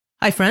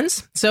Hi,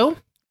 friends. So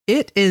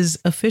it is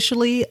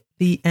officially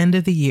the end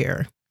of the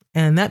year,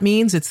 and that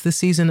means it's the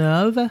season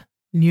of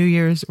New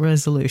Year's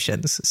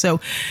resolutions. So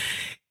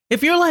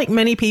if you're like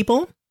many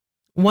people,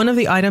 one of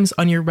the items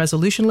on your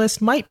resolution list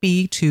might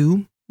be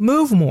to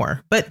move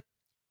more. But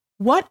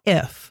what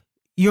if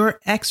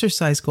your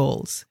exercise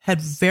goals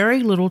had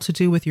very little to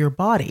do with your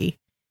body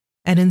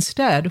and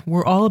instead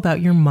were all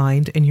about your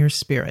mind and your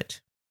spirit?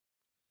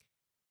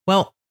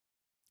 Well,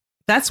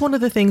 that's one of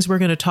the things we're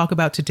going to talk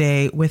about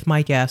today with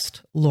my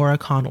guest, Laura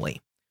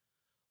Connolly.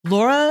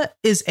 Laura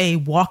is a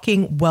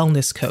walking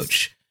wellness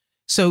coach.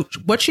 So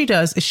what she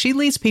does is she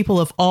leads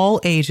people of all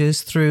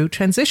ages through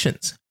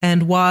transitions.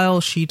 And while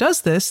she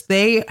does this,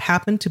 they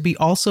happen to be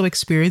also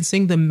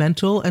experiencing the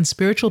mental and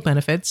spiritual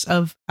benefits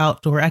of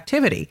outdoor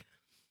activity.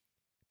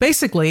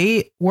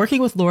 Basically,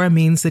 working with Laura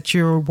means that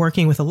you're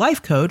working with a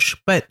life coach,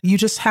 but you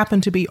just happen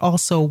to be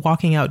also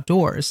walking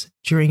outdoors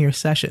during your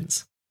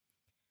sessions.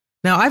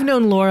 Now, I've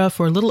known Laura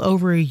for a little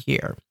over a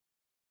year,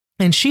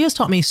 and she has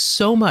taught me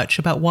so much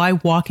about why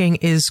walking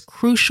is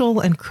crucial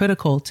and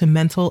critical to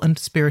mental and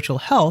spiritual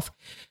health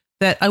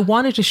that I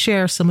wanted to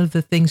share some of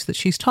the things that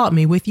she's taught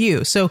me with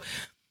you. So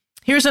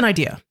here's an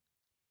idea.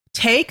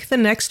 Take the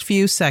next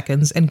few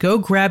seconds and go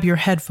grab your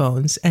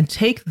headphones and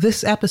take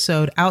this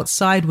episode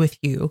outside with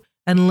you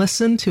and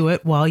listen to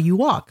it while you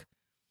walk.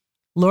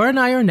 Laura and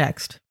I are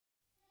next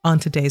on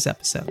today's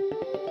episode.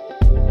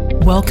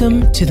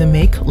 Welcome to the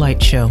Make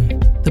Light Show,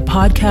 the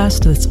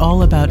podcast that's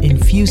all about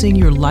infusing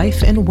your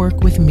life and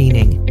work with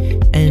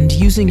meaning and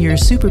using your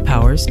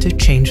superpowers to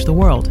change the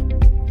world.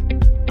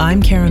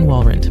 I'm Karen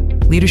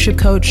Walrond, leadership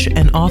coach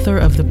and author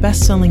of the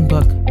best-selling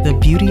book, The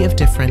Beauty of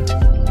Different: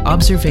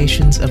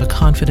 Observations of a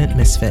Confident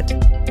Misfit.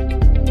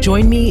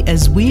 Join me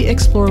as we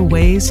explore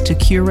ways to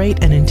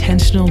curate an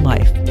intentional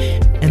life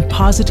and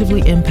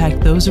positively impact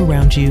those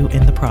around you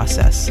in the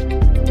process.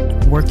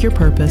 Work your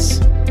purpose,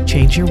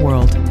 change your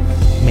world,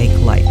 make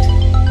light.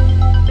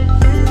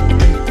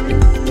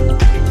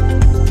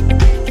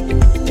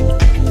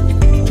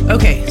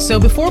 Okay, so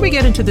before we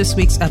get into this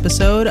week's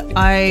episode,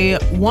 I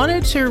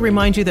wanted to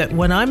remind you that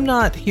when I'm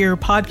not here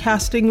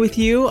podcasting with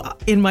you,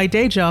 in my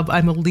day job,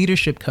 I'm a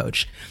leadership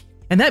coach.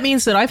 And that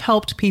means that I've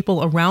helped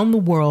people around the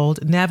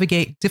world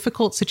navigate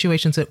difficult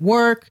situations at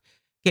work,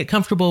 get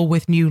comfortable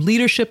with new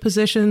leadership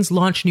positions,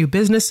 launch new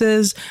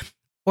businesses,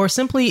 or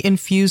simply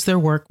infuse their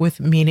work with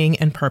meaning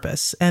and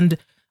purpose. And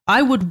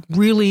I would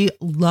really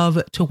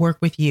love to work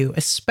with you,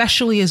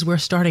 especially as we're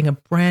starting a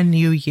brand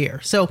new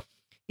year. So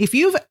if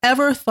you've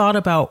ever thought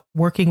about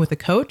working with a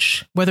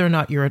coach, whether or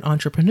not you're an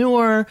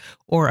entrepreneur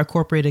or a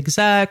corporate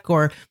exec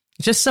or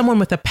just someone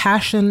with a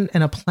passion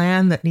and a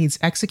plan that needs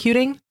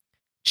executing,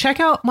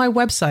 check out my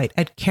website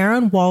at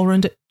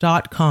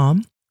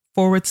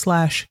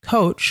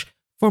karenwalrond.com/coach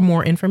for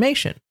more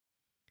information.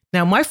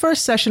 Now, my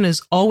first session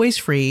is always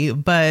free,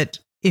 but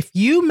if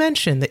you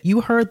mention that you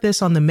heard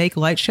this on the Make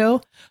Light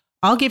Show,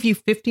 I'll give you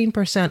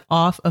 15%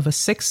 off of a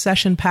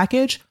 6-session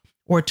package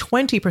or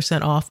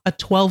 20% off a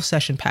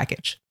 12-session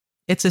package.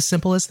 It's as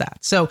simple as that.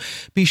 So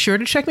be sure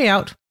to check me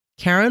out,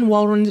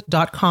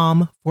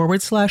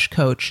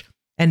 karenwalrond.com/coach,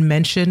 and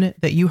mention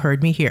that you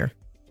heard me here.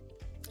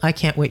 I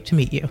can't wait to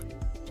meet you.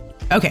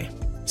 Okay,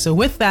 so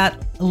with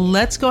that,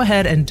 let's go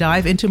ahead and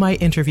dive into my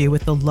interview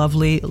with the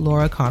lovely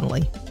Laura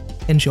Connolly.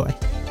 Enjoy.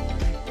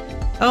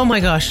 Oh my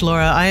gosh,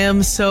 Laura, I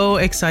am so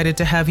excited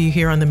to have you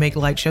here on the Make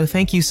Light Show.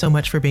 Thank you so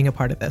much for being a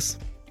part of this.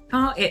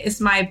 Oh, it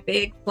is my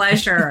big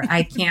pleasure.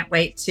 I can't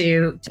wait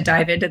to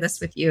dive into this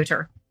with you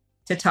to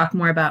talk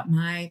more about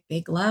my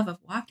big love of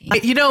walking.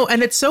 You know,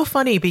 and it's so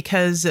funny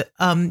because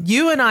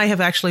you and I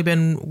have actually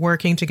been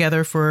working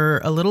together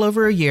for a little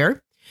over a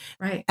year.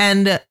 Right.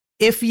 And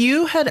if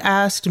you had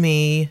asked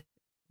me,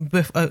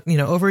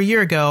 over a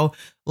year ago,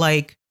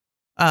 like,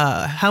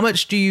 how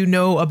much do you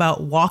know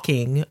about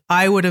walking?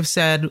 I would have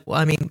said, well,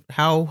 I mean,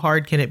 how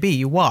hard can it be?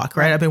 You walk,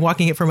 right? I've been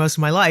walking it for most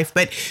of my life,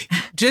 but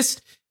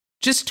just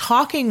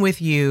talking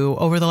with you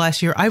over the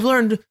last year, I've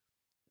learned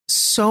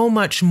so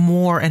much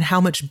more and how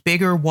much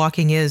bigger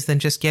walking is than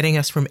just getting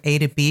us from A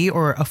to B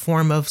or a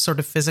form of sort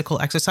of physical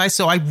exercise.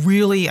 So I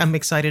really am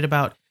excited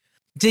about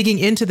digging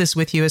into this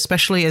with you,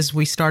 especially as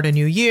we start a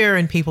new year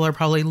and people are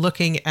probably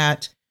looking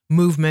at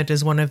movement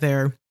as one of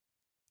their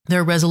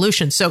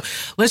resolutions. So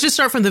let's just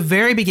start from the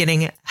very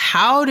beginning.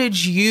 How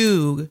did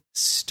you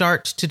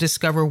start to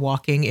discover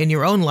walking in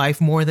your own life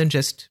more than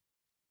just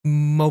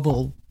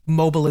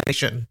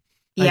mobilization?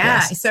 Yeah.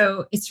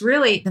 So it's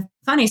really, the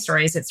funny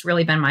story is it's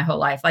really been my whole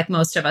life. Like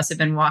most of us have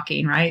been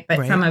walking, right?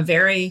 But from a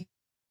very,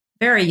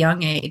 very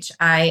young age,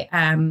 I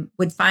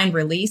would find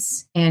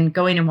release in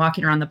going and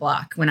walking around the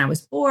block when I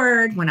was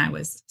bored, when I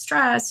was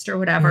stressed or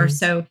whatever.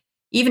 So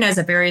even as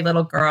a very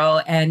little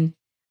girl, and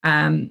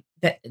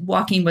that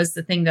walking was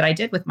the thing that I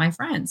did with my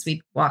friends.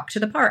 We'd walk to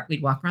the park,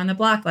 we'd walk around the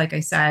block, like I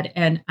said.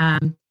 And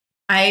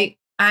I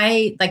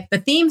like the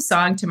theme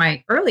song to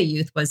my early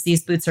youth was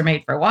 "These Boots Are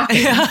Made for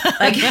Walking."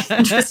 Like,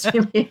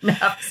 interestingly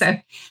enough. So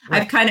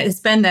I've kind of, it's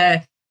been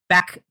the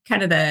back,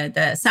 kind of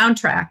the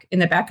soundtrack in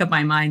the back of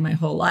my mind my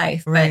whole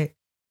life. Right.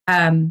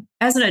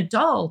 as an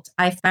adult,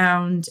 I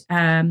found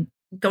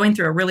going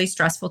through a really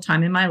stressful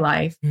time in my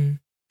life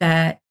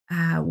that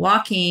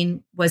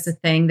walking was a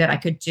thing that I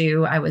could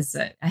do. I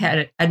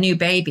had a new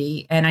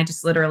baby, and I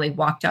just literally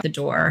walked out the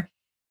door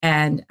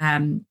and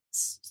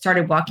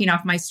started walking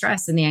off my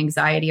stress and the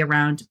anxiety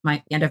around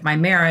the end of my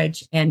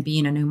marriage and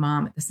being a new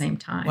mom at the same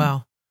time.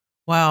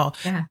 Wow.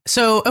 Yeah.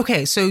 So,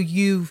 okay. So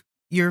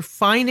you're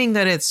finding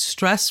that it's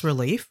stress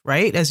relief,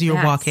 right? As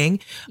you're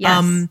walking.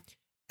 Yes.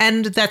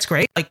 And that's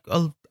great. Like,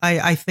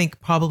 I think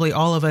probably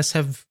all of us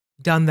have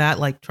done that,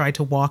 like tried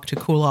to walk to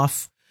cool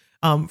off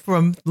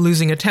from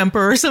losing a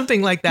temper or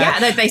something like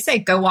that. Yeah. They say,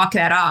 go walk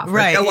that off.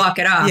 Right. Go walk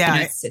it off. Yeah.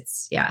 And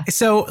it's yeah.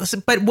 So,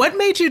 but what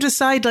made you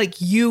decide like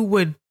you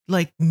would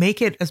like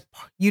make it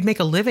you'd make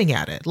a living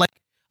at it? Like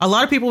a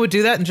lot of people would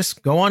do that and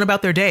just go on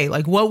about their day.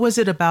 Like, what was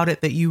it about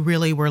it that you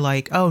really were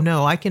like, oh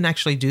no, I can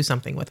actually do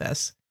something with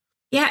this?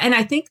 Yeah. And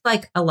I think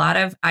like a lot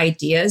of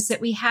ideas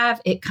that we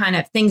have, it kind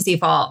of things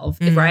evolve,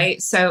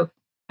 right? So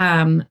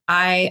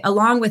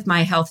along with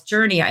my health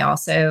journey, I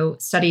also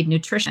studied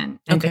nutrition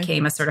and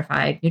became a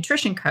certified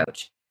nutrition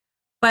coach.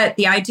 But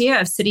the idea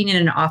of sitting in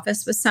an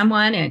office with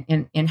someone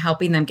and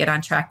helping them get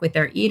on track with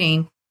their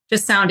eating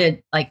just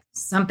sounded like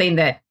something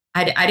that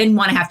I didn't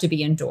want to have to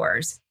be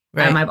indoors.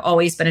 Right. I've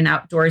always been an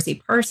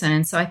outdoorsy person.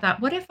 And so I thought,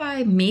 what if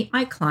I meet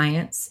my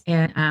clients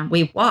and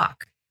we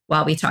walk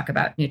while we talk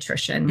about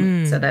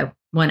nutrition? So the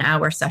 1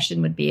 hour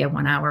session would be a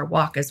 1 hour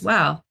walk as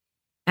well.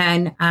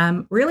 And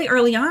really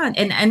early on,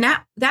 and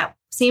that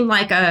seemed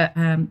like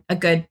a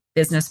good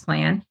business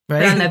plan.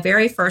 Right. But on the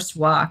very first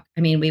walk,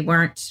 I mean, we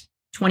weren't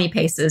 20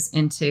 paces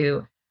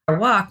into our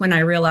walk when I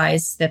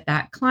realized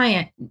that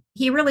client,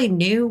 he really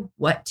knew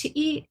what to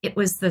eat. It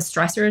was the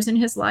stressors in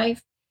his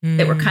life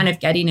that were kind of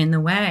getting in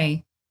the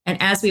way. And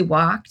as we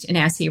walked and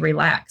as he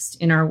relaxed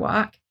in our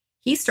walk,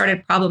 he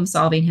started problem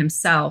solving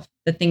himself,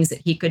 the things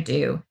that he could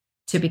do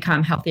to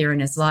become healthier in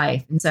his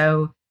life. And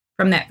so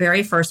from that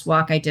very first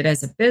walk I did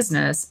as a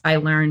business, I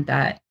learned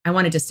that I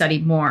wanted to study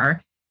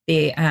more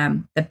the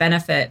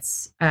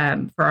benefits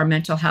for our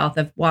mental health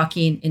of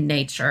walking in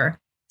nature.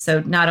 So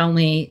not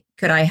only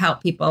could I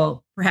help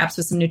people perhaps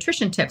with some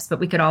nutrition tips, but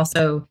we could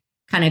also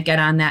kind of get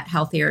on that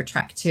healthier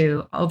track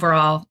to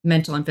overall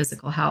mental and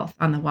physical health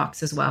on the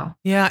walks as well.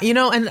 Yeah.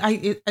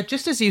 And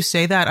just as you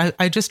say that,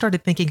 I just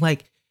started thinking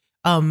like,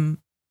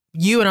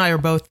 you and I are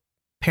both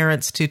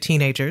parents to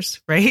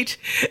teenagers, right?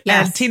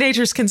 Yes. And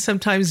teenagers can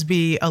sometimes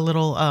be a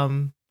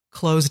little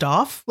closed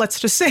off. Let's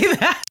just say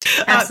that.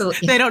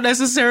 Absolutely. They don't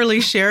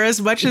necessarily share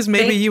as much as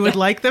maybe you would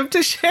like them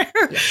to share.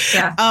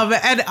 Yeah.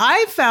 And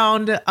I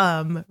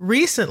found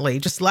recently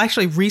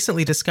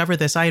discovered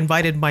this. I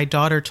invited my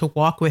daughter to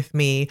walk with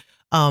me.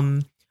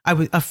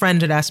 A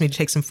friend had asked me to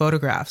take some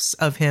photographs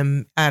of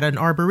him at an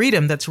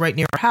arboretum that's right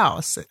near our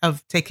house,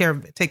 take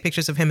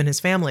pictures of him and his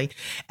family.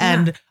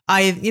 And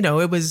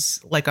it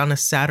was like on a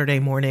Saturday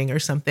morning or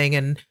something.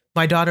 And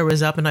my daughter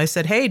was up and I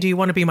said, hey, do you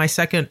want to be my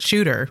second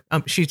shooter?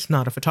 She's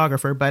not a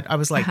photographer, but I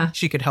was like,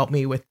 she could help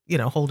me with,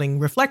 holding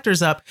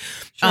reflectors up.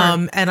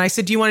 Sure. And I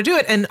said, do you want to do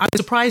it? And I was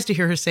surprised to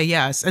hear her say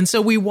yes. And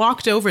so we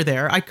walked over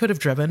there. I could have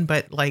driven,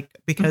 but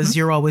because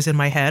you're always in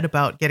my head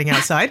about getting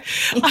outside,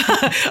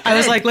 I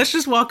was like, let's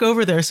just walk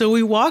over there. So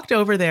we walked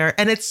over there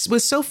and it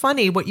was so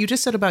funny what you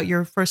just said about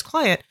your first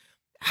client,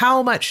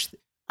 how much,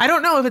 I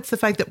don't know if it's the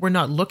fact that we're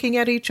not looking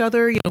at each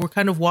other, we're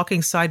kind of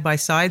walking side by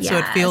side. Yes. So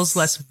it feels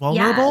less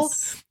vulnerable,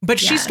 but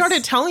she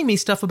started telling me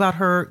stuff about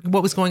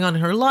what was going on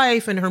in her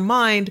life and her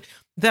mind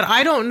that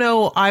I don't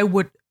know I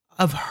would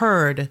have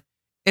heard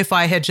if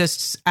I had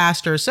just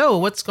asked her, so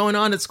what's going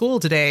on at school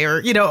today?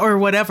 Or, or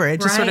whatever. It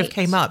just sort of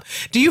came up.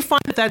 Do you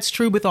find that that's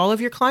true with all of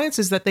your clients,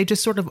 is that they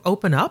just sort of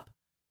open up?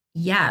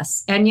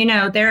 Yes. And,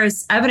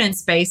 there's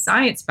evidence-based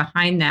science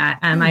behind that.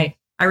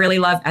 I really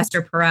love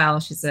Esther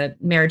Perel. She's a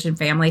marriage and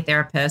family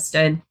therapist.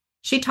 And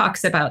she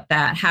talks about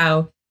that,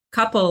 how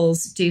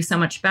couples do so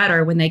much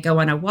better when they go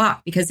on a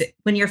walk, because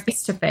when you're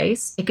face to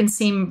face, it can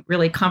seem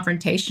really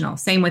confrontational.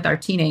 Same with our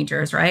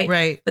teenagers, right?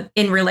 Right. But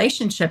in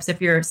relationships,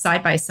 if you're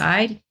side by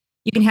side,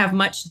 you can have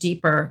much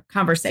deeper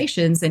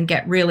conversations and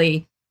get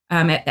really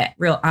at that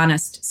real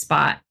honest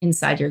spot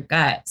inside your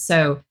gut.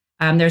 So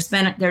there's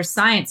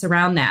science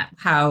around that,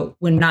 how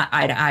when not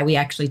eye to eye, we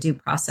actually do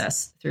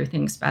process through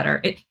things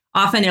better.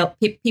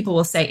 People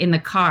will say in the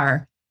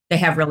car, they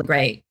have really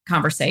great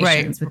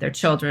conversations with their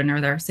children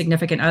or their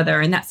significant other.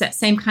 And that's that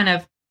same kind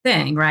of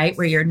thing, right?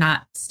 Where you're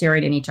not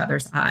staring in each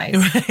other's eyes.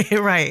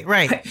 Right.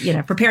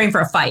 Preparing for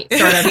a fight,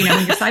 sort of, when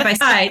you're side by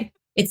side,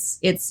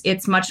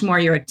 it's much more,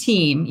 you're a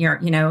team,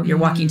 you're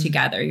walking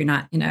together. You're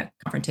not in a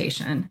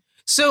confrontation.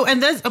 So,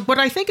 and that's what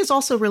I think is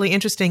also really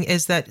interesting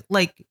is that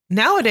like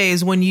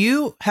nowadays when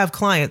you have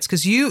clients,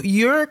 because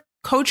your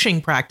coaching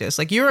practice,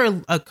 like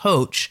you're a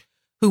coach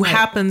who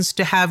happens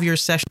to have your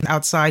session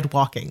outside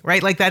walking,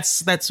 right? Like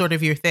that's sort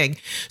of your thing.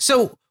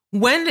 So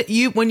when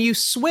you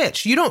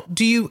switch,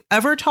 do you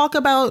ever talk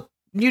about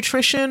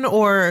nutrition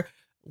or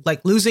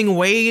like losing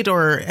weight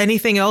or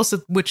anything else,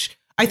 which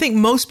I think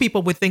most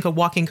people would think a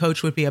walking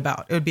coach would be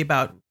about? It would be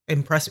about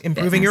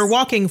improving your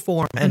walking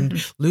form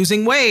and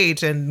losing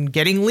weight and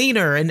getting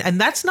leaner. And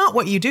that's not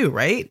what you do,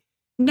 right?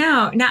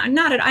 No,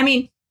 not at, I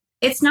mean,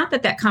 it's not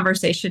that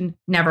conversation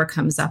never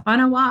comes up on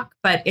a walk,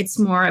 but it's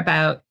more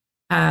about,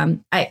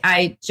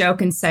 I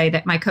joke and say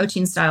that my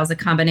coaching style is a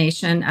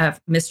combination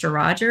of Mr.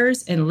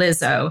 Rogers and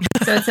Lizzo.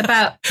 So it's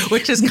about...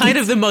 Which is kind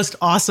of the most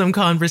awesome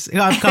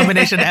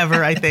combination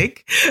ever, I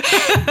think.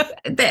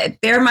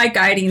 They're my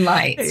guiding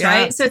lights,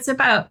 right? So it's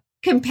about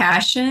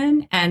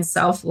compassion and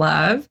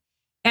self-love.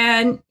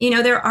 And,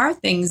 there are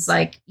things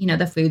like,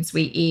 the foods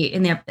we eat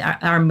and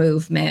our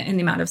movement and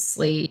the amount of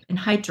sleep and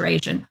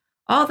hydration.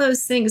 All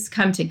those things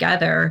come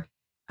together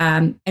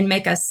and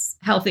make us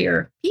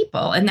healthier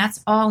people. And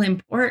that's all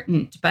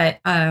important. But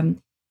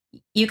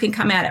you can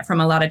come at it from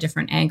a lot of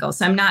different angles.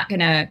 So I'm not going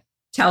to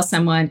tell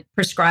someone,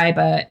 prescribe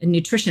a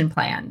nutrition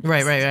plan,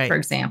 right. For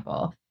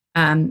example.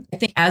 I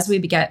think as we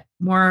get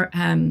more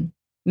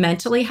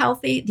mentally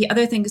healthy, the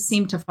other things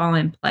seem to fall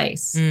in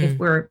place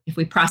if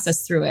we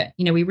process through it.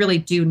 We really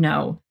do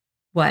know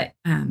what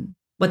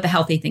the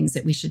healthy things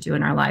that we should do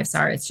in our lives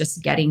are. It's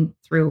just getting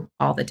through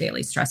all the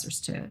daily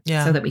stressors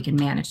so that we can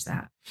manage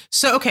that.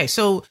 So, okay.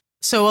 So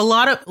a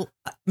lot of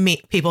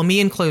people, me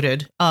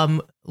included,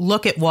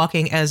 look at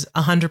walking as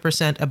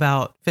 100%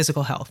 about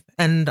physical health.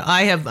 And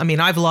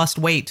I've lost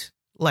weight,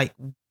 like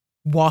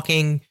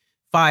walking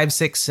 5,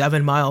 6,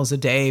 7 miles a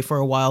day for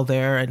a while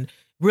there, and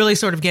really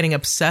sort of getting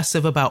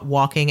obsessive about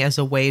walking as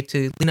a way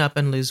to clean up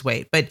and lose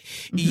weight. But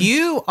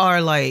you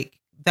are like,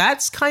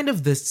 that's kind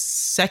of the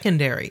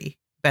secondary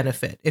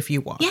benefit if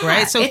you walk,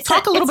 right? So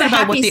talk a little bit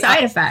about what the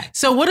side effect.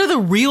 So what are the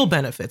real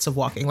benefits of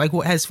walking? Like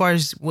as far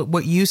as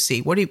what you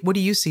see, what do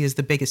you see as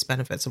the biggest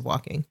benefits of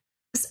walking?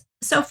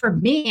 So for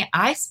me,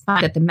 I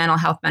find that the mental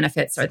health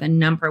benefits are the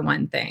number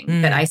one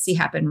thing that I see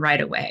happen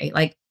right away.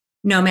 Like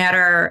no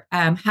matter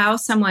how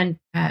someone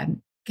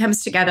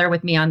comes together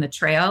with me on the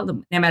trail,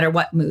 no matter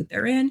what mood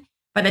they're in,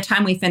 by the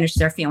time we finish,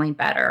 they're feeling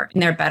better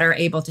and they're better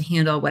able to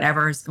handle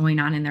whatever is going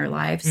on in their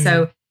life.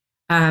 So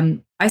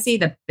I see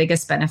the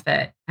biggest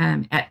benefit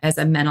as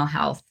a mental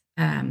health,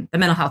 the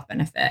mental health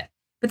benefit.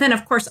 But then,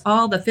 of course,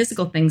 all the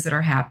physical things that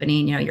are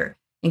happening, you're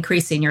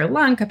increasing your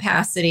lung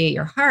capacity,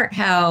 your heart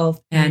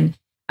health. And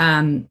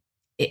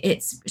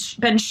it's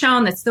been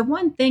shown that's the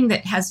one thing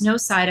that has no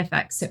side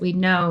effects that we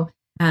know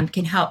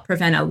can help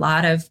prevent a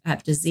lot of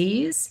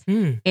disease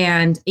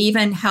and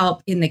even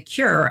help in the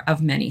cure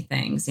of many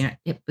things.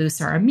 It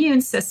boosts our immune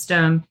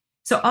system.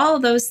 So all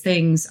of those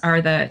things are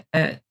the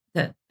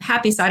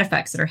happy side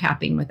effects that are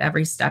happening with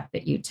every step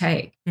that you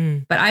take.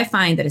 But I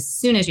find that as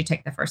soon as you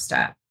take the first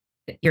step,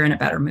 you're in a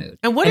better mood.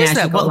 And what is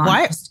that?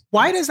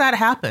 Why does that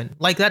happen?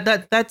 Like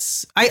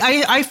that's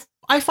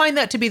I find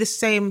that to be the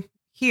same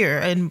here,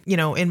 and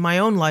in my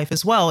own life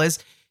as well. As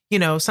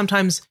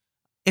sometimes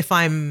if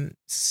I'm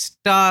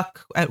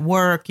stuck at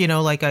work,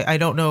 like I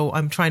don't know,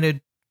 I'm trying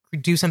to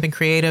do something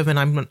creative and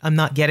I'm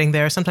not getting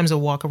there. Sometimes a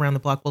walk around the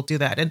block will do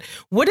that. And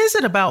what is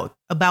it about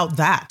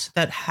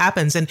that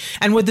happens?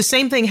 And would the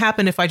same thing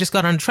happen if I just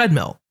got on a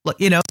treadmill,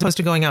 opposed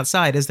to going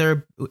outside? Is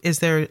there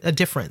a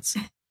difference?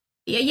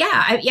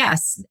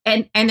 Yes.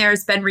 And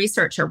there's been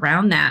research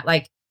around that.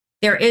 Like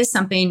there's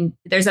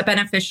a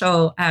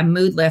beneficial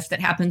mood lift that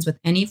happens with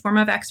any form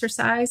of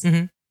exercise.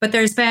 But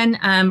there's been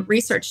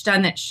research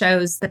done that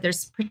shows that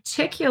there's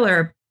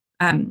particular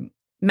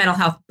mental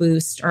health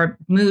boost or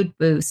mood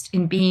boost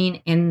in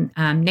being in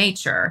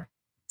nature.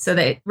 So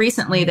that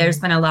recently there's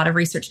been a lot of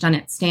research done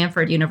at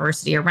Stanford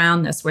University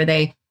around this, where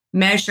they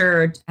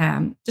measured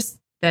just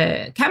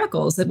the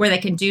chemicals where they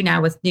can do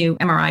now with new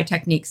MRI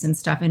techniques and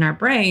stuff in our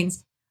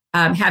brains,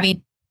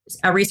 having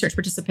research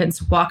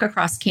participants walk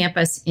across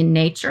campus in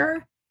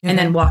nature and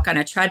then walk on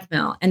a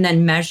treadmill and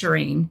then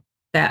measuring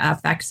the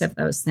effects of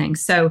those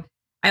things. So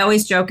I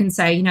always joke and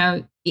say, you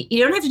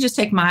don't have to just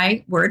take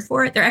my word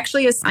for it. There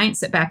actually is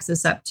science that backs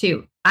this up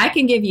too. I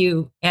can give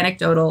you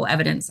anecdotal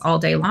evidence all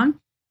day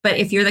long, but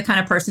if you're the kind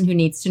of person who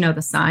needs to know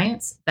the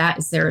science, that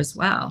is there as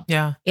well.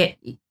 Yeah.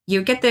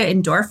 You get the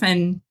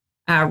endorphin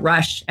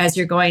rush as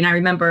you're going. I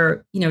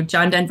remember,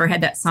 John Denver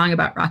had that song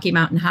about Rocky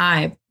Mountain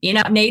High,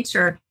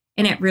 nature,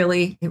 and it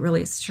really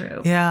is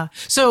true. Yeah.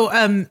 So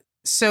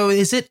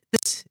is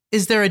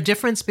there a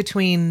difference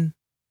between,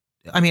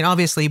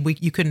 obviously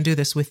you couldn't do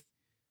this with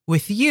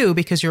you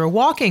because you're a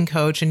walking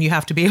coach and you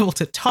have to be able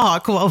to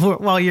talk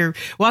while you're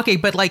walking.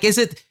 But like, is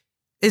it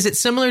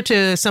similar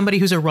to somebody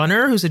who's a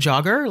runner, who's a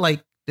jogger?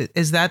 Like,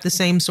 is that the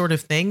same sort of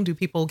thing? Do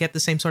people get the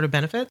same sort of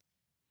benefit?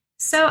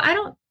 So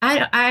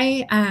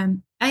I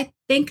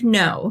think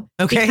no.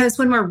 Okay. Because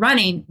when we're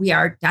running, we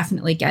are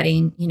definitely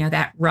getting,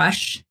 that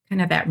rush,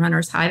 kind of that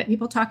runner's high that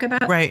people talk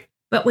about. Right.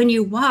 But when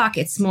you walk,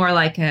 it's more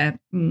like a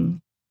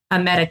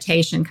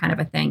meditation kind of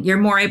a thing. You're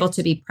more able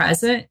to be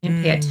present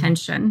and pay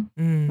attention.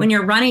 When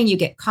you're running, you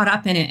get caught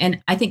up in it.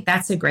 And I think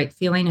that's a great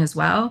feeling as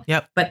well.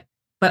 Yep.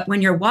 But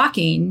when you're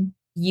walking,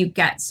 you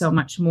get so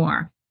much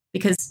more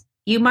because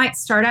you might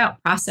start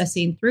out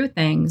processing through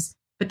things,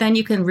 but then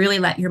you can really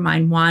let your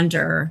mind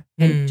wander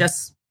and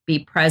just be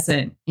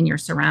present in your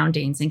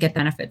surroundings and get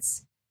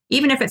benefits,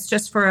 even if it's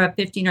just for a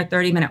 15 or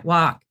 30-minute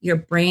walk, your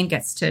brain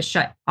gets to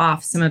shut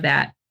off some of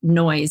that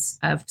noise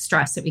of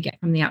stress that we get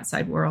from the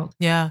outside world.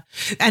 Yeah.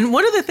 And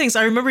one of the things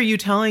I remember you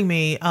telling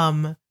me,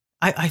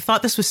 I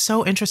thought this was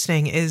so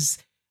interesting is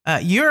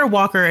you're a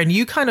walker and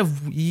you kind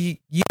of, you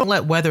don't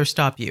let weather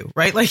stop you,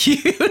 right? Like you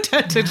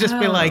tend to just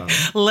be like,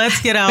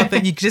 let's get out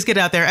there. You just get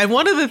out there. And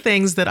one of the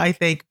things that I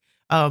think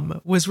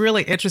was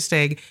really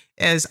interesting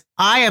is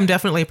I am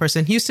definitely a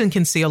person, Houston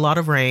can see a lot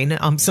of rain,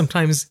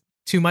 sometimes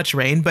too much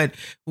rain, but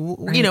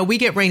you know, we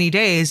get rainy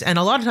days and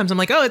a lot of times I'm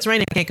like, oh, it's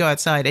raining, I can't go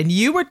outside. And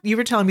you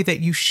were telling me that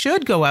you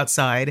should go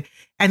outside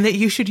and that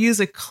you should use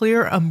a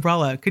clear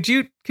umbrella. Could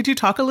you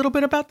talk a little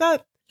bit about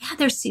that? Yeah,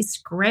 there's these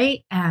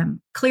great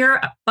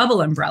clear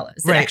bubble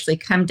umbrellas that actually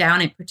come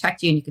down and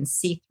protect you and you can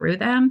see through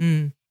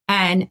them.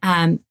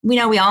 And we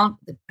know we all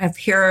have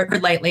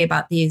heard lately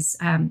about these,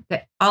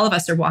 that all of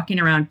us are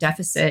walking around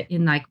deficit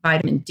in like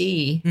vitamin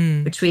D,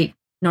 which we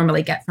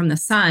normally get from the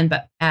sun.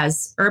 But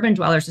as urban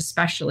dwellers,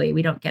 especially,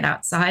 we don't get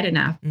outside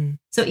enough.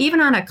 So even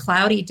on a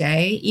cloudy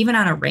day, even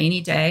on a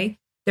rainy day,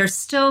 there's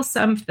still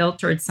some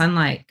filtered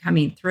sunlight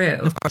coming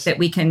through that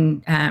we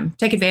can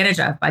take advantage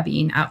of by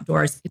being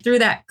outdoors through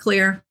that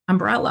clear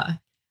umbrella.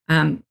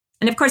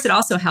 And of course, it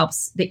also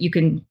helps that you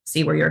can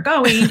see where you're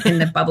going and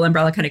the bubble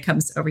umbrella kind of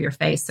comes over your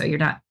face. So you're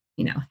not,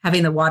 you know,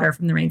 having the water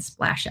from the rain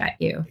splash at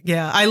you.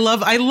 Yeah, I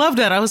loved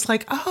that. I was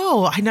like,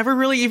 oh, I never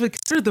really even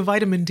considered the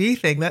vitamin D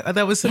thing.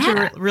 That was such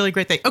a really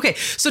great thing. Okay,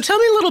 so tell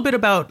me a little bit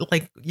about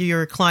like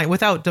your client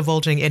without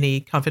divulging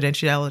any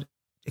confidentiality.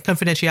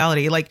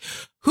 Like,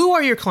 who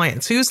are your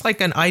clients? Who's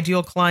like an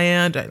ideal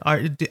client?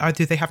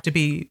 Do they have to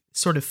be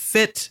sort of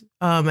fit?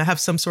 Have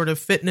some sort of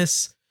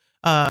fitness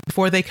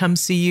before they come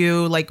see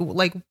you? Like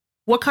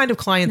what kind of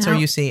clients are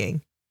you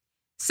seeing?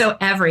 So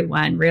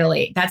everyone,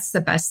 really. That's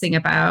the best thing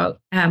about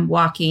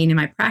walking in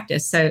my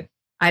practice. So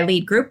I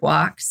lead group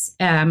walks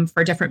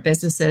for different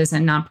businesses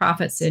and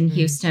nonprofits in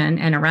Houston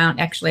and around.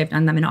 Actually, I've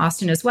done them in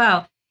Austin as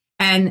well.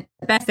 And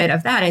the benefit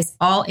of that is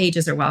all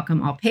ages are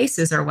welcome, all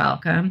paces are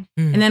welcome.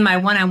 And then my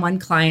one-on-one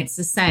clients,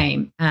 the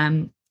same.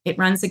 It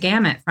runs a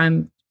gamut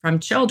from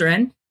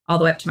children all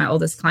the way up to my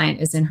oldest client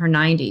is in her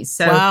 90s.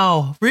 So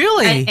wow,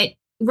 really?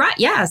 Right.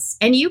 Yes.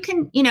 And you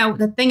can, you know,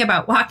 the thing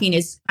about walking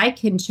is I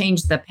can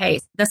change the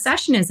pace. The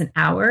session is an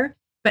hour,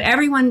 but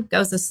everyone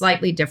goes a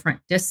slightly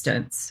different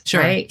distance.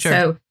 Sure, right. Sure.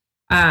 So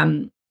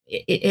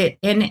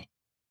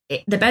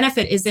the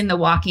benefit is in the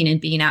walking and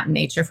being out in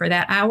nature for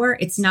that hour.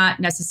 It's not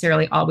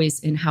necessarily always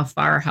in how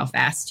far or how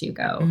fast you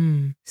go.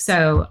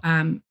 So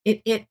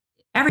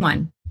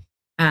everyone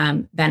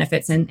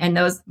benefits. And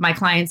those, my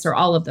clients are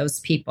all of those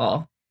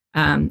people,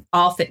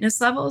 all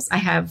fitness levels. I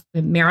have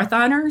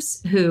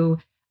marathoners who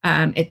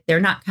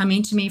they're not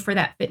coming to me for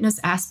that fitness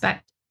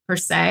aspect per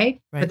se,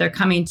 but they're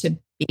coming to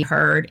be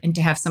heard and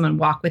to have someone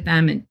walk with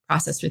them and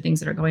process through things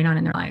that are going on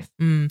in their life.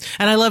 And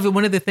I love it.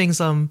 One of the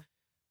things,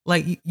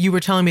 like you were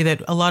telling me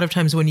that a lot of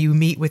times when you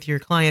meet with your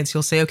clients,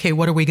 you'll say, okay,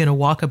 what are we going to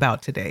walk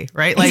about today?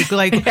 Right? Like,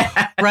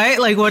 right?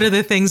 Like, what are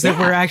the things that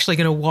we're actually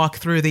going to walk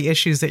through, the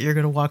issues that you're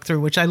going to walk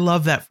through, which I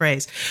love that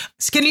phrase.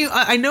 Can you,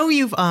 I know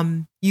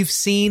you've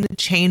seen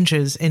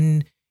changes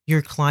in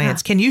your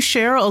clients. Can you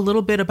share a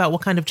little bit about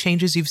what kind of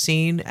changes you've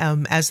seen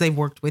as they've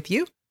worked with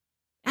you?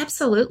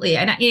 Absolutely.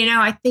 And, you know,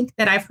 I think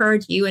that I've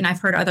heard you and I've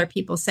heard other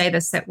people say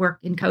this that work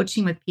in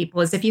coaching with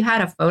people is if you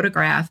had a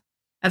photograph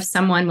of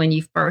someone when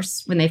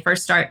they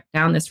first start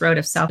down this road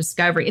of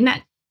self-discovery, and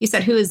that you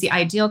said, who is the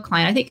ideal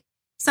client? I think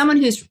someone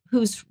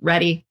who's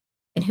ready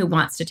and who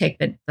wants to take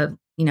the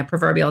you know,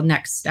 proverbial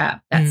next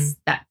step. That's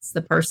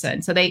the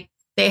person. So they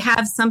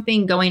have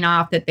something going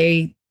off that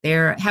they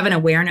have an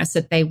awareness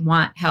that they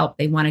want help.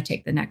 They want to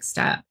take the next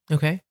step.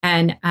 Okay.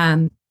 And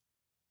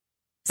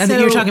so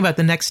you're talking about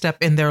the next step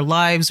in their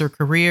lives or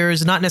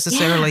careers, not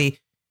necessarily,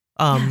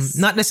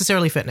 not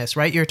necessarily fitness,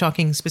 right? You're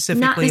talking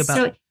specifically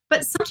about.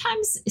 But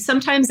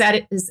sometimes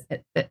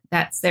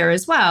that's there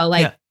as well.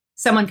 Like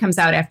someone comes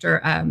out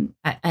after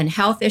a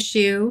health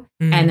issue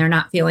and they're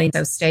not feeling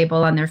so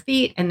stable on their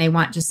feet, and they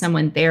want just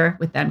someone there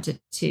with them to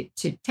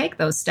take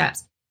those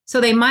steps. So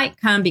they might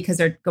come because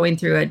they're going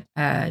through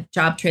a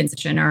job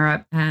transition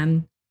or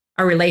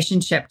a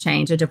relationship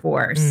change, a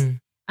divorce,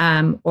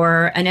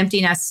 or an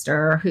empty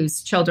nester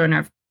whose children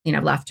are, you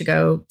know, left to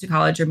go to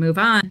college or move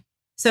on.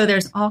 So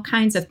there's all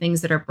kinds of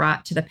things that are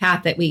brought to the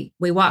path that we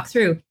walk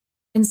through.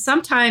 And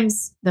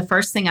sometimes the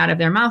first thing out of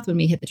their mouth when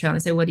we hit the trail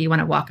and say, what do you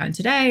want to walk on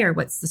today? Or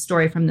what's the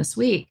story from this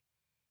week?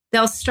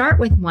 They'll start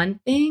with one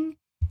thing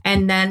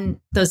and then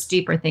those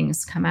deeper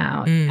things come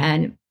out.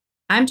 And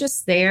I'm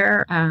just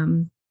there.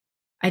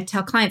 I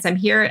tell clients I'm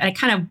here. I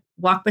kind of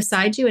walk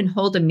beside you and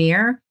hold a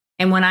mirror.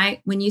 And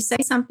when you say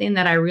something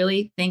that I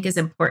really think is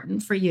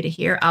important for you to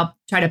hear, I'll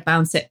try to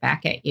bounce it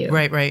back at you.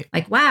 Right.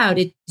 Like, wow,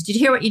 did you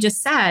hear what you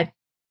just said?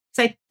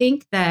 So I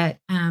think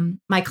that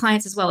my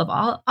clients as well, of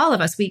all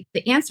of us, the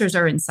answers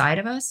are inside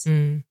of us.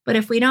 But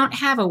if we don't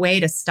have a way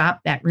to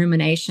stop that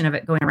rumination of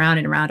it going around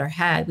and around our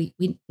head, we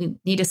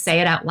need to say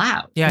it out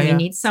loud. We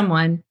need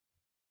someone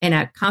in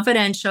a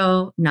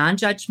confidential,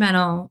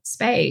 non-judgmental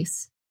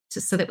space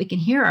so that we can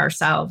hear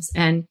ourselves.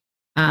 And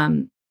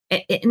And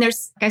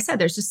there's, like I said,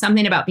 there's just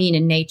something about being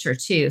in nature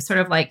too, sort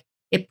of like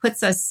it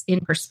puts us in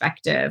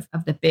perspective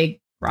of the big,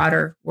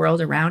 broader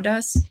world around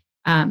us.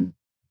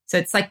 So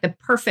it's like the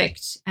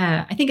perfect,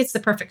 I think it's the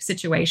perfect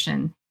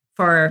situation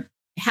for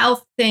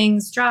health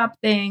things, job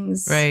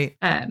things, right.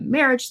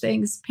 Marriage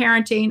things,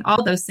 parenting,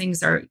 all those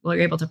things we're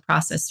able to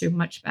process through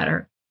much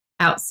better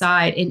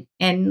outside.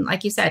 And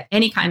like you said,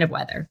 any kind of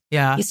weather.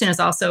 Yeah. Houston is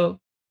also,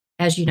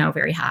 as you know,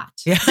 very hot.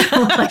 Yeah.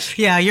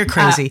 Yeah, you're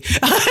crazy.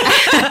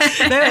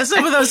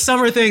 Some of those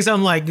summer things,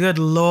 I'm like, good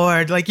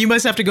Lord. Like you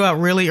must have to go out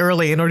really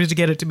early in order to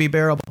get it to be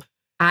bearable.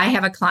 I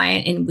have a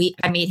client and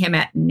I meet him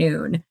at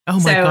noon. Oh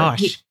my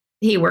gosh.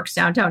 He works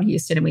downtown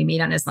Houston and we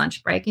meet on his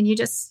lunch break and you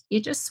just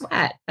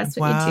sweat. That's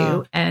what you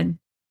do. And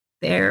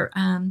there,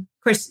 of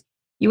course,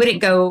 you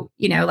wouldn't go,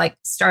 like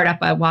start up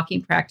a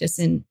walking practice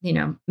in,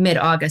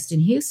 mid-August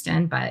in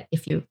Houston. But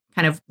if you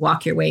kind of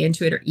walk your way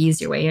into it or ease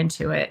your way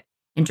into it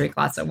and drink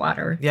lots of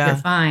water, you're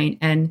fine.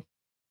 And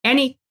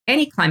any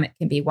climate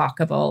can be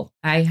walkable.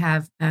 I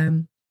have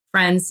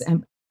friends,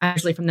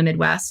 usually from the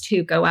Midwest,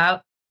 who go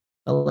out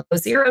below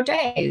 0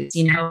 days.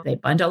 They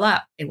bundle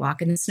up, they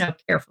walk in the snow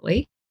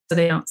carefully so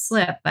they don't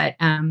slip. But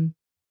the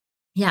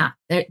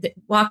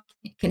walk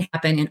can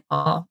happen in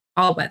all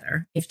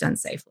weather if done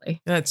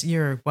safely. That's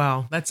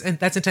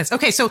intense.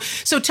 Okay, so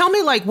tell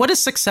me, like, what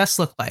does success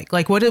look like?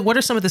 Like, what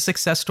are some of the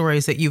success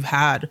stories that you've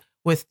had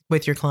with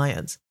your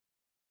clients?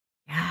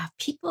 Yeah,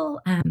 people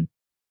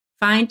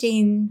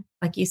finding,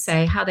 like you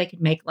say, how they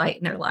can make light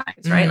in their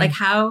lives, right? Like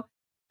how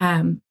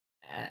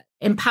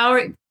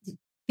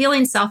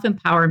feeling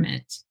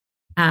self-empowerment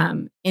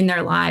in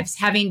their lives,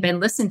 having been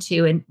listened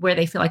to and where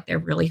they feel like they're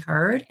really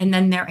heard. And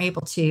then they're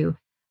able to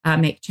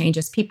make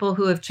changes. People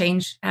who have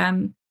changed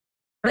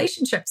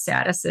relationship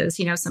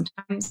statuses.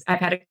 Sometimes I've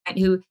had a client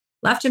who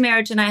left a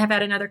marriage and I have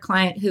had another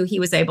client who he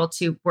was able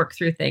to work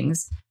through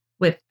things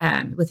with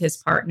his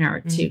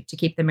partner to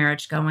keep the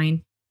marriage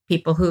going.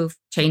 People who've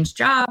changed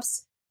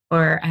jobs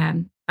or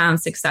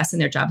found success in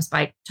their jobs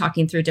by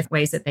talking through different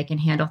ways that they can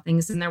handle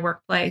things in their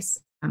workplace.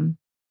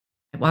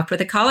 I walked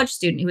with a college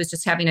student who was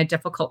just having a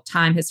difficult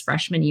time his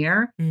freshman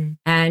year.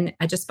 And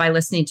just by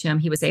listening to him,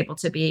 he was able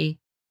to be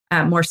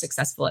more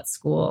successful at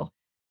school.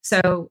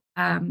 So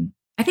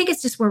I think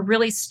it's just we're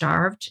really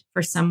starved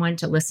for someone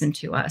to listen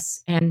to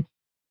us. And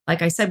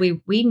like I said,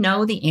 we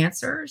know the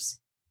answers,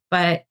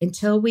 but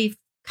until we've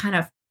kind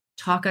of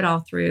talk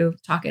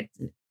it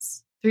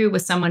through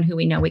with someone who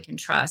we know we can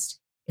trust,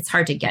 it's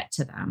hard to get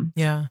to them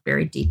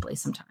very deeply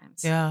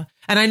sometimes. Yeah.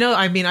 And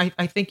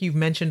I think you've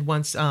mentioned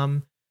once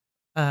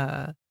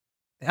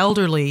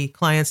elderly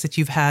clients that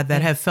you've had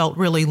that have felt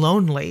really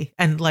lonely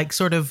and like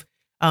sort of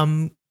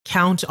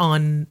count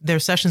on their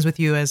sessions with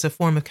you as a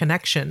form of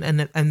connection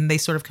and they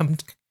sort of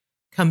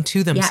come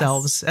to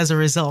themselves as a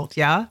result.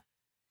 Yeah.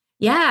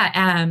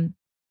 Yeah.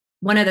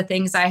 One of the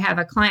things, I have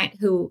a client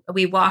who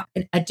we walk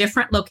in a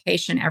different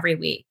location every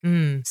week.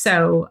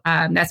 So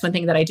that's one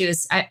thing that I do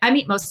is I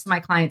meet most of my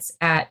clients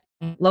at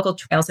local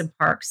trails and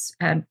parks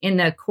in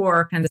the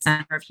core, kind of the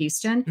center of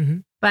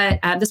Houston. But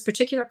this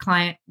particular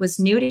client was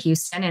new to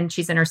Houston and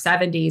she's in her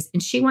 70s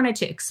and she wanted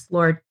to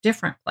explore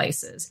different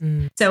places.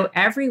 So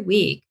every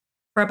week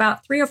for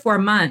about 3 or 4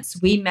 months,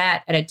 we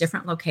met at a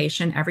different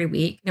location every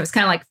week. And it was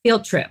kind of like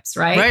field trips,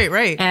 right?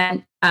 Right.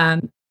 And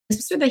this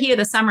was through the heat of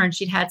the summer and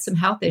she'd had some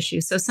health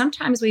issues. So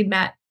sometimes we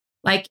met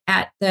like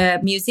at the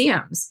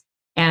museums,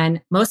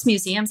 and most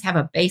museums have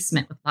a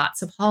basement with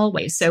lots of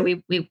hallways. So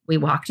we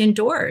walked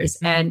indoors.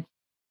 And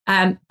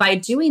by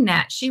doing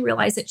that, she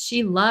realized that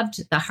she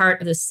loved the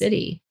heart of the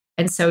city.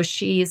 And so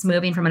she's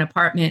moving from an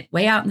apartment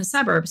way out in the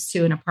suburbs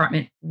to an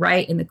apartment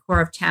right in the core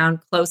of town,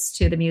 close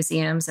to the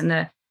museums and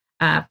the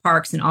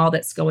parks and all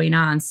that's going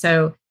on.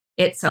 So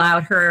it's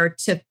allowed her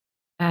to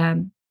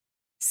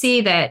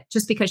see that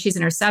just because she's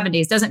in her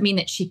 70s doesn't mean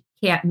that she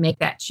can't make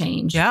that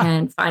change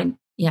and find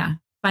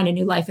a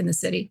new life in the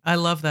city. I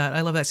love that. I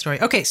love that story.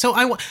 Okay. So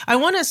I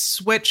want to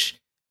switch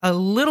a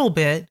little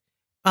bit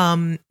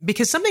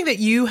because something that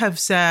you have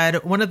said,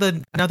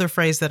 another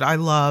phrase that I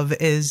love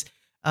is,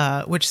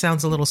 which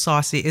sounds a little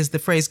saucy, is the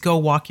phrase, go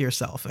walk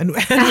yourself.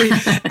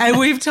 And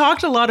we've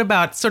talked a lot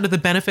about sort of the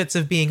benefits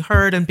of being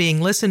heard and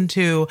being listened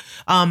to.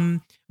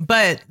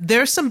 But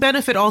there's some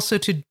benefit also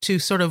to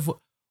sort of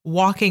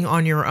walking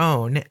on your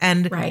own.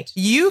 And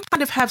you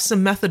kind of have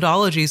some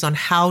methodologies on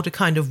how to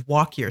kind of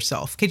walk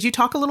yourself. Could you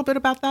talk a little bit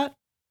about that?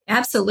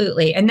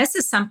 Absolutely. And this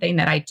is something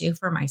that I do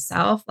for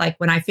myself. Like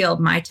when I feel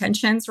my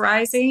tensions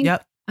rising,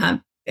 there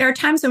are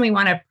times when we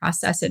want to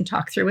process and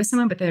talk through with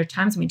someone, but there are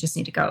times when we just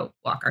need to go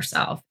walk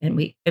ourselves. And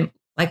we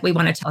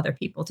want to tell other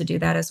people to do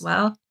that as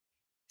well.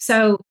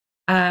 So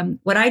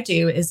what I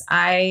do is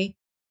I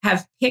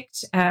have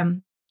picked,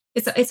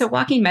 it's a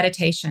walking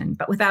meditation,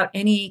 but without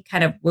any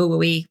kind of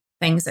woo-woo-y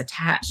things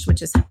attached, which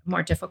is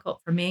more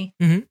difficult for me.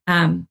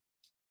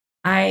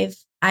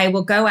 I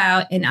will go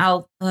out and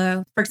I'll,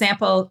 for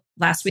example,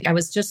 last week I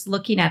was just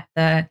looking at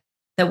the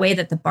way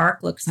that the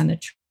bark looks on the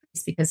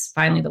trees because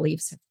finally the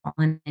leaves have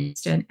fallen in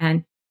Houston.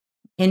 And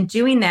in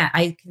doing that,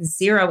 I can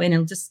zero in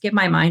and just give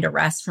my mind a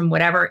rest from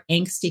whatever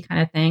angsty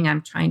kind of thing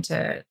I'm trying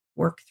to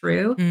work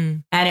through.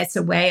 And it's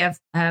a way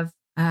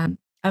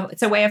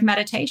it's a way of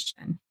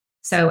meditation.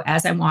 So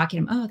as I'm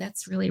walking, oh,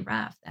 that's really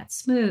rough. That's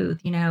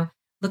smooth.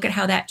 Look at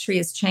how that tree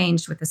has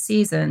changed with the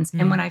seasons.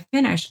 And when I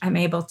finish, I'm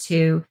able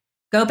to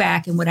go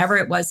back and whatever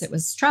it was that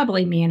was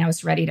troubling me, and I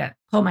was ready to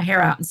pull my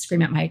hair out and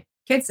scream at my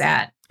kids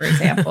for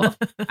example,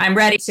 I'm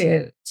ready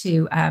to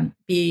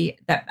be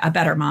a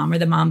better mom or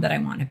the mom that I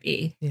want to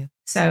be. Yeah.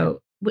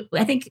 So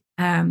I think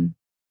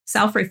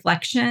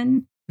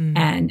self-reflection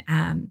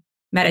and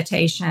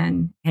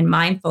meditation and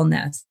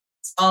mindfulness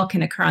all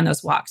can occur on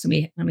those walks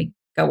when we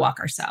go walk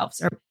ourselves.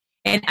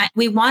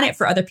 We want it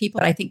for other people.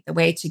 But I think the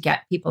way to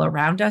get people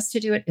around us to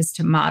do it is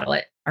to model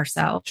it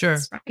ourselves. Sure.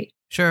 Right.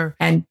 Sure.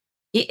 And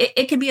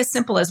it can be as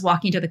simple as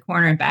walking to the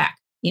corner and back,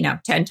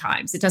 10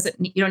 times.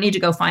 You don't need to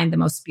go find the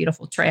most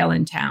beautiful trail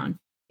in town.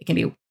 It can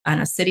be on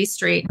a city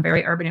street, a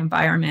very urban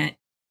environment,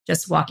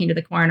 just walking to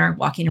the corner,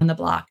 walking on the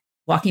block,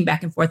 walking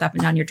back and forth up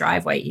and down your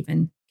driveway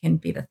even can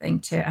be the thing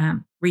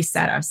to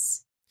reset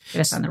us, get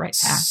us on the right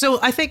path. So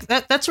I think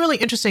that's really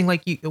interesting.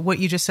 Like what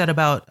you just said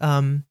about,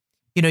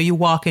 you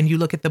walk and you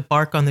look at the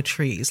bark on the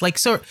trees. Like,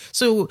 so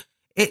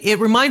it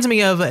reminds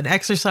me of an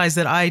exercise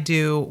that I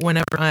do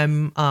whenever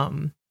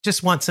I'm,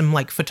 just want some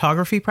like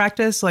photography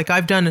practice. Like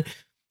I've done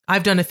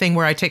a thing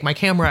where I take my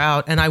camera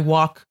out and I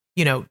walk,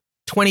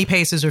 20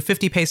 paces or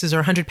 50 paces or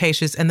 100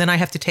 paces. And then I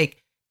have to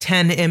take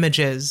 10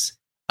 images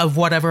of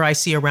whatever I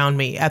see around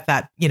me at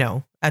that,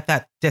 at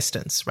that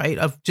distance, right?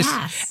 Of just,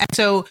 yes. And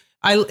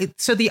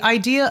so the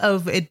idea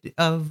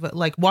of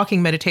like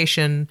walking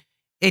meditation,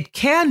 it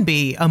can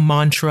be a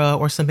mantra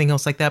or something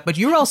else like that. But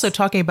you're also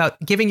talking about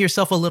giving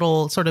yourself a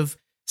little sort of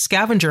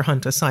scavenger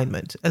hunt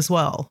assignment as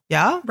well.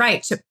 Yeah.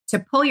 Right. To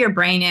pull your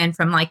brain in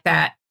from like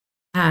that,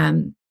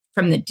 from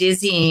the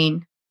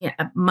dizzying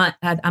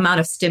amount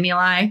of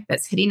stimuli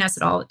that's hitting us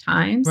at all the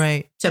times.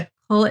 Right. To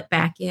pull it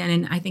back in.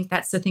 And I think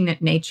that's the thing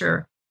that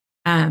nature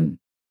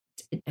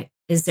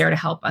is there to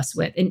help us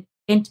with.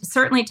 And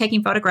certainly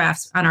taking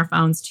photographs on our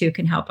phones too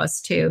can help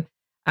us to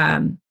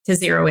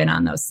zero in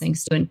on those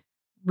things too, and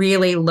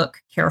really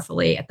look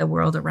carefully at the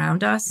world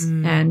around us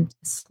and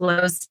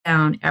slows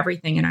down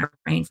everything in our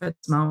brain for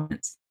those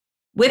moments.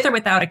 With or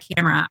without a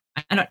camera.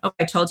 I don't know if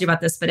I told you about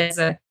this, but as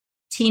a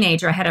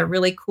teenager, I had a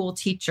really cool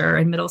teacher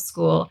in middle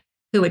school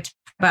who would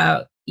talk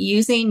about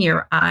using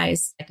your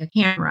eyes like a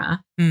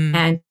camera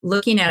and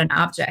looking at an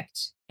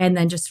object and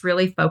then just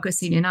really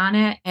focusing in on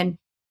it and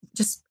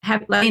just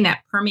letting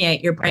that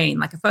permeate your brain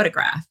like a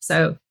photograph.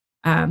 So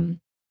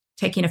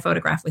taking a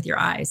photograph with your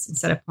eyes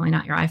instead of pulling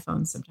out your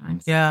iPhone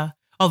sometimes. Yeah.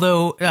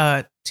 Although,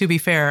 to be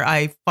fair,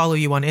 I follow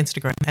you on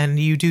Instagram and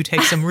you do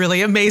take some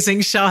really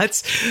amazing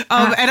shots.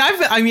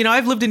 And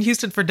I've lived in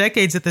Houston for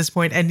decades at this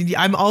point, and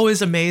I'm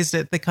always amazed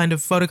at the kind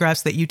of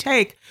photographs that you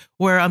take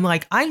where I'm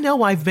like, I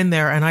know I've been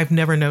there and I've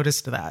never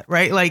noticed that.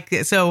 Right. Like,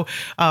 so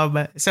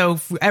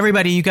for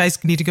everybody, you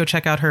guys need to go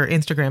check out her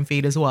Instagram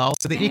feed as well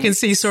so that you can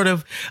see sort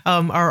of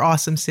our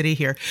awesome city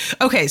here.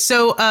 Okay.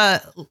 So,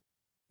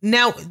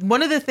 now,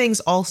 one of the things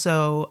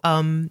also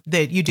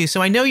that you do,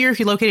 so I know you're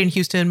located in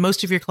Houston.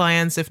 Most of your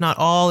clients, if not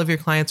all of your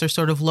clients, are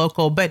sort of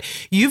local, but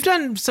you've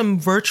done some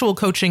virtual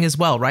coaching as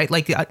well, right?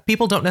 Like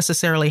people don't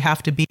necessarily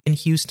have to be in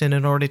Houston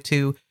in order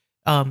to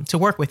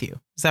work with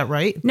you. Is that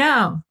right?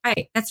 No,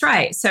 right. That's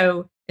right.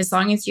 So as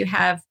long as you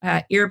have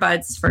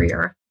earbuds for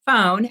your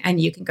phone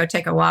and you can go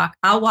take a walk,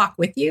 I'll walk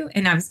with you.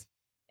 And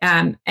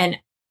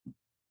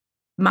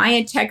my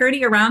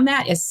integrity around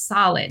that is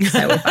solid.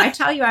 So if I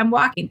tell you I'm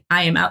walking,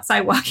 I am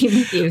outside walking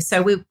with you.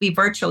 So we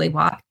virtually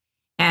walk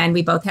and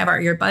we both have our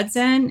earbuds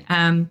in.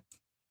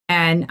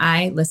 And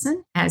I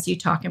listen as you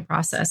talk and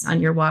process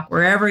on your walk,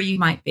 wherever you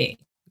might be.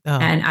 Oh.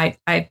 And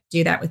I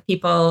do that with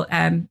people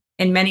in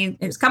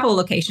there's a couple of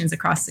locations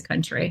across the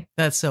country.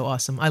 That's so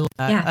awesome. I love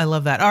that. Yeah. I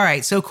love that. All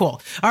right. So cool.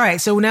 All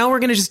right. So now we're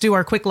going to just do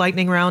our quick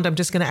lightning round. I'm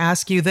just going to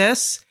ask you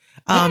this.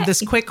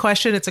 This quick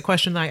question. It's a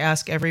question I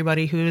ask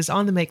everybody who is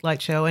on the Make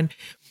Light Show. And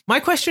my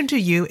question to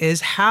you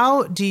is,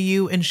 how do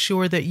you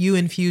ensure that you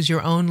infuse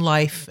your own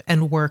life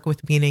and work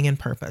with meaning and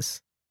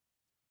purpose?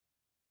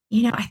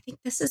 I think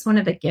this is one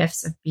of the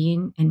gifts of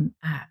being in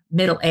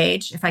middle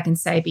age, if I can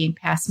say being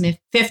past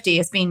 50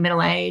 is being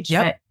middle age.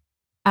 Yep.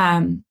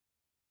 But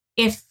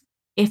if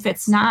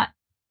it's not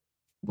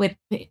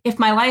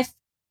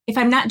if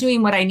I'm not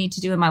doing what I need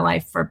to do in my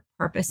life for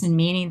purpose and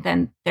meaning,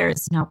 then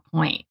there's no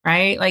point,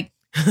 right? Like,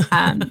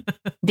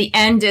 the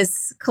end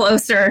is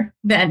closer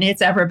than it's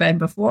ever been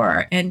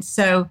before. And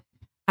so,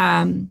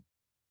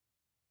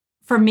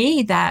 for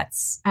me,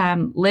 that's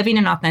living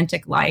an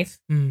authentic life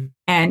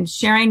and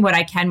sharing what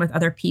I can with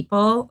other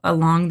people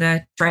along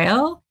the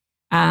trail.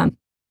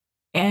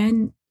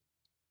 And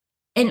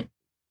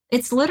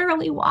it's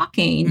literally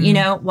walking,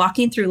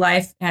 walking through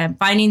life and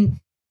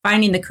finding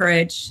the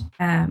courage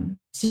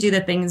to do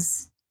the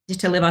things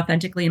to live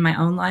authentically in my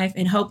own life,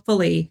 and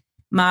hopefully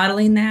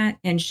modeling that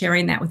and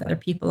sharing that with other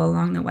people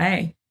along the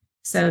way,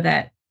 so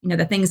that,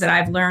 the things that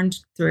I've learned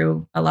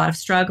through a lot of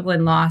struggle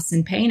and loss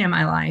and pain in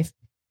my life,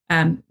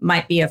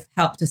 might be of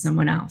help to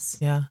someone else.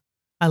 Yeah,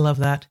 I love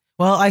that.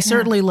 Well, I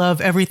certainly love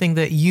everything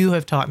that you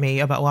have taught me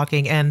about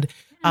walking. And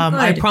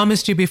I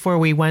promised you before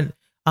we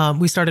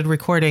started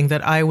recording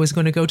that I was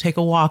going to go take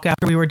a walk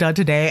after we were done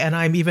today. And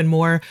I'm even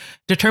more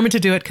determined to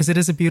do it because it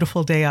is a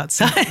beautiful day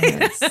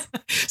outside.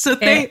 So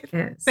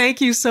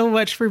thank you so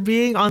much for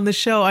being on the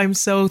show. I'm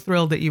so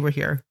thrilled that you were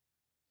here.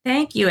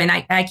 Thank you. And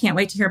I can't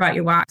wait to hear about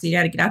your walk. So you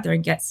got to get out there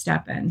and get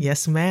stepping.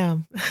 Yes,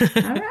 ma'am. All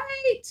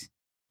right.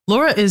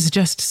 Laura is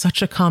just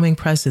such a calming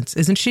presence,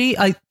 isn't she?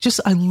 I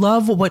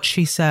love what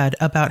she said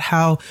about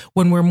how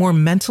when we're more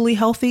mentally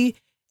healthy,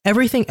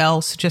 everything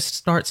else just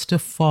starts to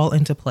fall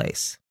into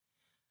place.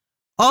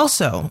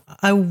 Also,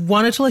 I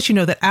wanted to let you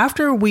know that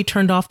after we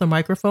turned off the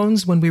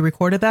microphones when we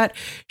recorded that,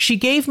 she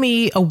gave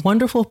me a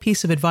wonderful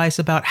piece of advice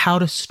about how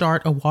to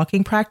start a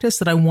walking practice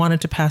that I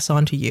wanted to pass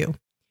on to you.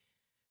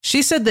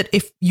 She said that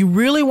if you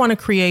really want to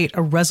create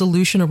a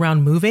resolution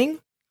around moving,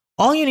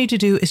 all you need to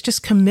do is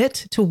just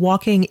commit to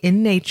walking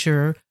in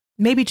nature,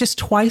 maybe just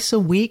twice a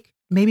week,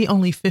 maybe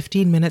only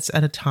 15 minutes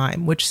at a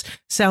time, which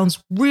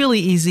sounds really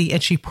easy.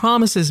 And she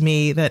promises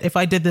me that if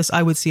I did this,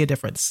 I would see a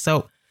difference.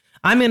 So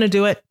I'm going to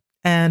do it.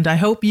 And I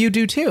hope you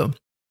do too.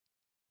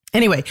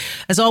 Anyway,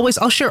 as always,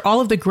 I'll share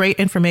all of the great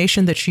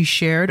information that she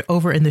shared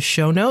over in the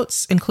show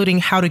notes, including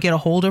how to get a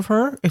hold of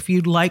her if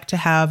you'd like to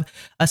have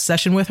a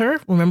session with her.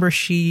 Remember,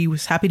 she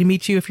was happy to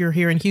meet you if you're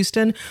here in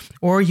Houston,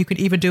 or you could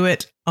even do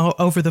it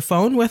over the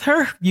phone with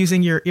her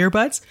using your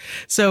earbuds.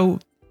 So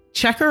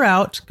check her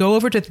out. Go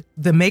over to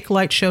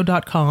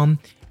themakelightshow.com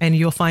and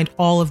you'll find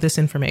all of this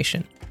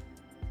information.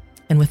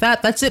 And with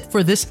that, that's it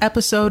for this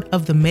episode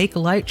of the Make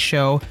Light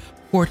Show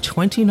for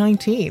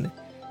 2019.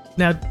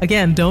 Now,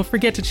 again, don't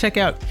forget to check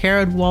out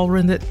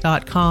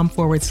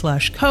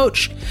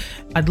KarenWalrond.com/coach.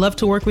 I'd love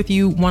to work with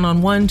you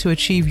one-on-one to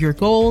achieve your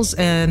goals.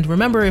 And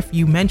remember, if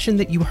you mention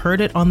that you heard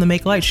it on the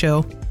Make Light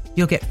Show,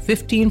 you'll get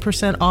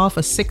 15% off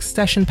a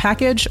 6-session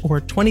package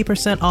or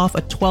 20% off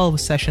a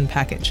 12-session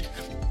package.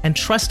 And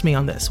trust me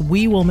on this,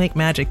 we will make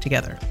magic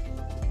together.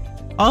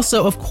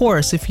 Also, of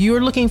course, if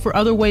you're looking for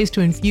other ways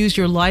to infuse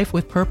your life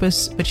with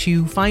purpose, but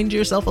you find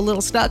yourself a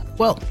little stuck,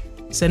 well,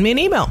 send me an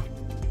email.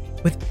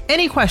 With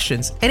any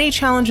questions, any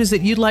challenges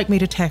that you'd like me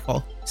to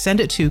tackle,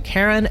 send it to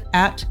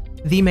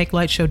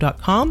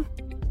Karen@themakelightshow.com,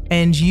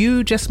 and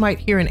you just might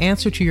hear an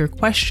answer to your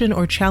question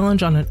or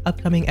challenge on an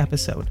upcoming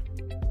episode.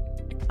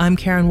 I'm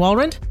Karen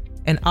Walrond,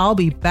 and I'll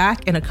be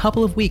back in a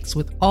couple of weeks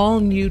with all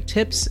new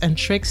tips and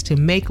tricks to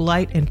make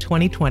light in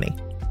 2020.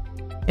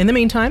 In the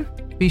meantime,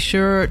 be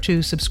sure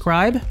to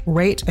subscribe,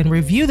 rate, and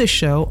review the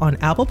show on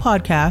Apple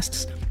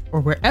Podcasts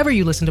or wherever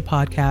you listen to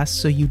podcasts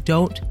so you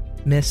don't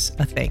miss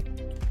a thing.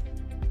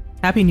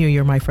 Happy New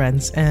Year, my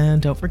friends,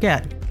 and don't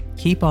forget,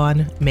 keep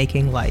on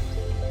making light.